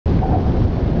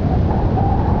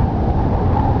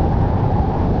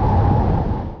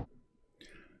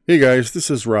Hey guys,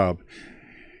 this is Rob.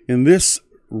 In this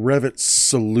REVIT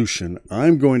solution,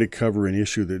 I'm going to cover an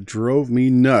issue that drove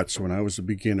me nuts when I was a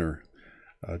beginner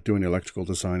doing electrical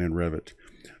design in REVIT.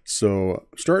 So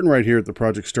starting right here at the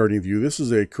project starting view, this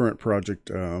is a current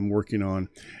project I'm working on,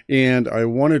 and I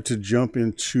wanted to jump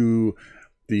into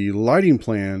the lighting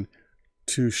plan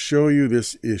to show you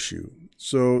this issue.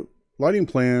 So lighting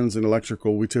plans in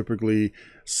electrical, we typically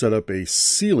set up a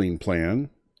ceiling plan.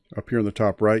 Up here in the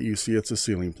top right, you see it's a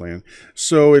ceiling plan.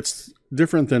 So it's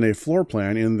different than a floor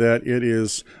plan in that it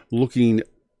is looking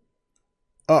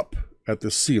up at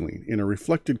the ceiling in a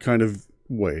reflected kind of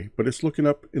way, but it's looking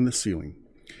up in the ceiling.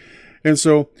 And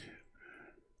so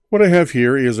what I have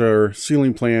here is our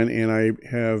ceiling plan, and I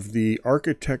have the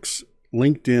architect's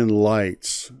LinkedIn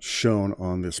lights shown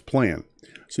on this plan.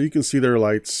 So you can see their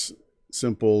lights,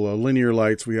 simple linear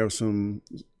lights. We have some,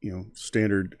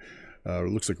 standard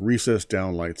looks like recessed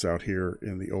down lights out here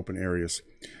in the open areas.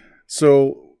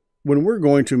 So when we're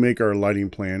going to make our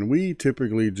lighting plan, we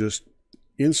typically just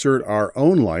insert our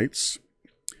own lights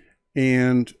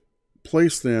and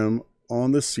place them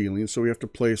on the ceiling. So we have to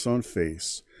place on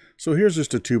face. So here's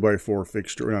just a 2x4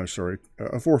 fixture, a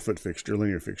 4-foot fixture,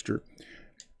 linear fixture.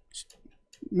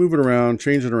 Move it around,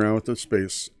 change it around with the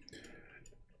space.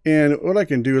 And what I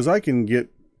can do is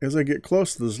as I get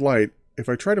close to this light, if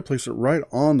I try to place it right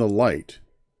on the light,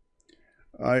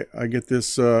 I get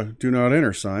this do not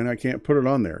enter sign. I can't put it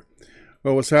on there.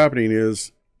 Well, what's happening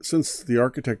is, since the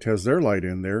architect has their light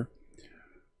in there,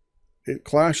 it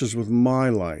clashes with my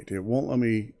light. It won't let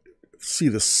me see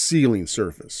the ceiling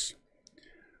surface.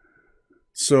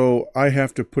 So I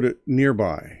have to put it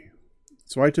nearby.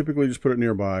 So I typically just put it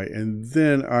nearby, and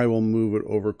then I will move it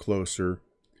over closer.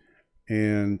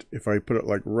 And if I put it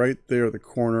like right there at the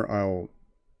corner, I'll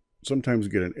sometimes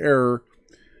get an error,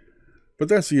 but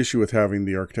that's the issue with having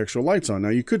the architectural lights on. Now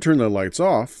you could turn the lights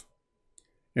off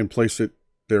and place it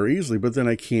there easily, but then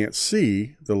I can't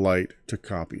see the light to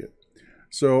copy it.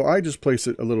 So I just place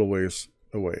it a little ways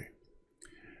away,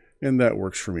 and that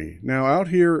works for me. Now out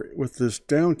here with this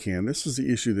down can, this is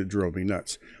the issue that drove me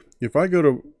nuts. If I go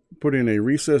to put in a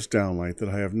recessed downlight that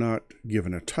I have not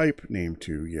given a type name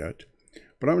to yet,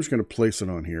 but I'm just going to place it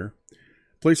on here.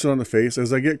 Place it on the face.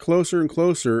 As I get closer and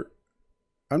closer,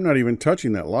 I'm not even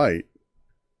touching that light.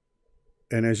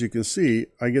 And as you can see,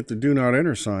 I get the do not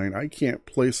enter sign. I can't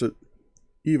place it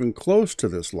even close to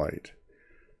this light.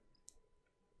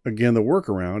 Again, the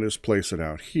workaround is place it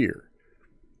out here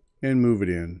and move it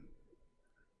in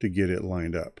to get it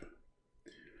lined up.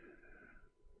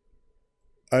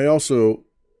 I also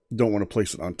don't want to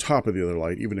place it on top of the other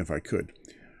light, even if I could.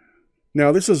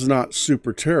 Now, this is not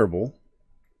super terrible,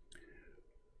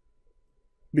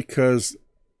 because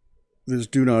this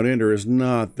do not enter is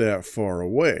not that far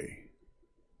away.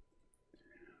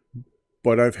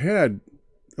 But I've had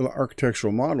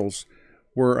architectural models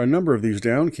where a number of these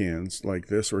down cans like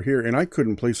this were here, and I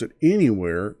couldn't place it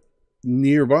anywhere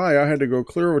nearby. I had to go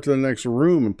clear over to the next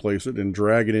room and place it and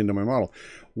drag it into my model.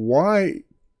 Why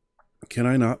can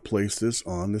I not place this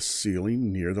on the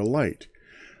ceiling near the light?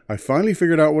 I finally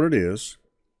figured out what it is,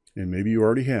 and maybe you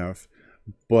already have,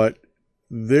 but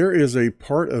there is a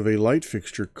part of a light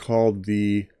fixture called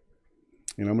and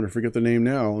I'm going to forget the name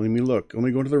now. Let me look. Let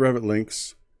me go to the REVIT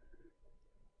links,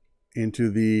 into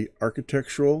the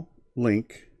architectural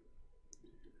link,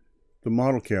 the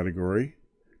model category.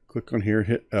 Click on here,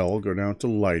 hit L, go down to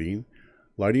lighting.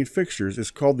 Lighting fixtures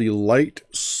is called the light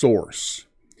source.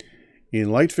 In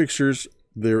light fixtures,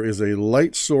 there is a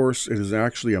light source. It is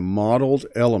actually a modeled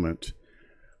element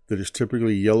that is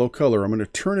typically yellow color. I'm going to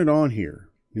turn it on here.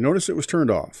 You notice it was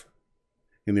turned off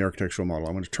in the architectural model.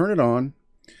 I'm going to turn it on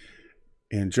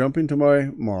and jump into my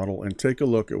model and take a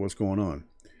look at what's going on.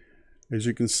 As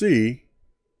you can see,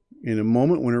 in a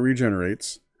moment when it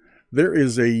regenerates, there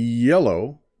is a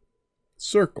yellow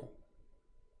circle,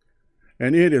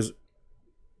 and it is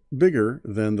bigger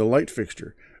than the light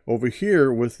fixture. Over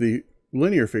here with the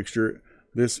linear fixture,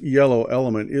 this yellow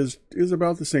element is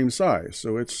about the same size,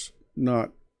 so it's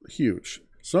not huge.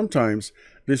 Sometimes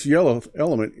this yellow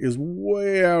element is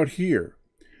way out here.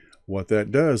 What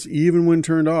that does, even when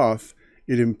turned off,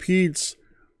 it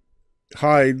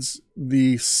hides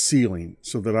the ceiling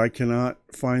so that I cannot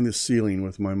find the ceiling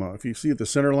with my mouse. If you see at the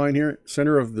center line here,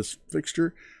 center of this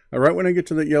fixture, right when I get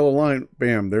to that yellow line,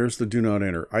 bam, there's the do not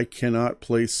enter. I cannot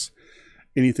place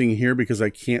anything here because I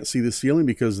can't see the ceiling,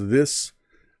 because this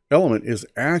element is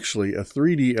actually a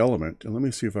 3D element. And let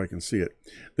me see if I can see it.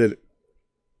 That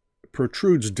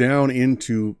protrudes down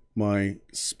into my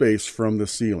space from the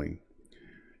ceiling.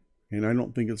 And I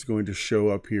don't think it's going to show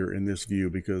up here in this view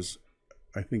because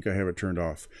I think I have it turned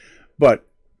off. But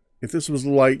if this was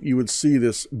light, you would see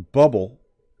this bubble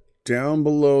down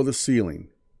below the ceiling.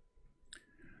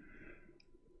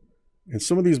 And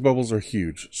some of these bubbles are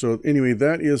huge. So anyway,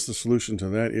 that is the solution to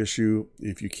that issue.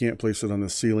 If you can't place it on the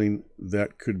ceiling,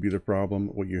 that could be the problem.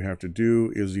 What you have to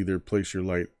do is either place your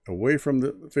light away from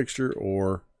the fixture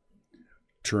or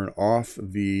turn off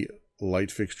the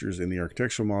light fixtures in the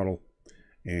architectural model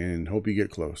and hope you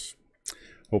get close.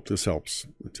 Hope this helps.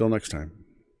 Until next time.